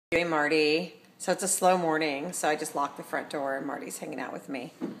Doing Marty. So it's a slow morning, so I just locked the front door and Marty's hanging out with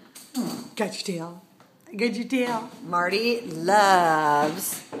me. Got your tail. Got your tail. Marty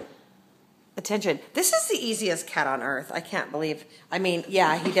loves attention. This is the easiest cat on earth. I can't believe. I mean,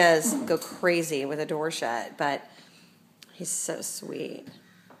 yeah, he does go crazy with a door shut, but he's so sweet.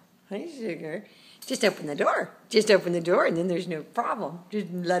 Hi, sugar. Just open the door. Just open the door, and then there's no problem.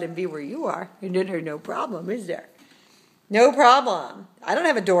 Just let him be where you are, and then there's no problem, is there? No problem. I don't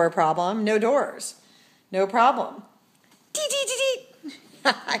have a door problem. No doors. No problem. Do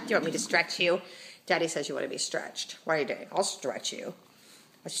you want me to stretch you? Daddy says you want to be stretched. Why are you doing? I'll stretch you.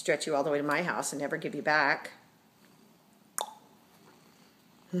 I'll stretch you all the way to my house and never give you back.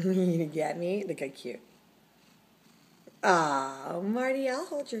 You get me? Look how cute. Oh, Marty, I'll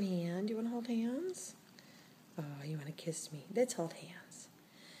hold your hand. Do you want to hold hands? Oh, you want to kiss me? Let's hold hands.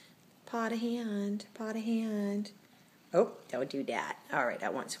 Paw to hand. Paw to hand. Oh, don't do that. All right, I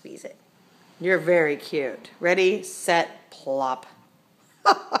won't squeeze it. You're very cute. Ready, set, plop.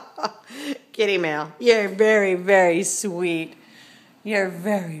 Kitty Mail, you're very, very sweet. You're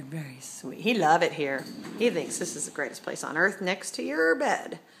very, very sweet. He loves it here. He thinks this is the greatest place on earth next to your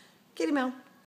bed. Kitty Mail.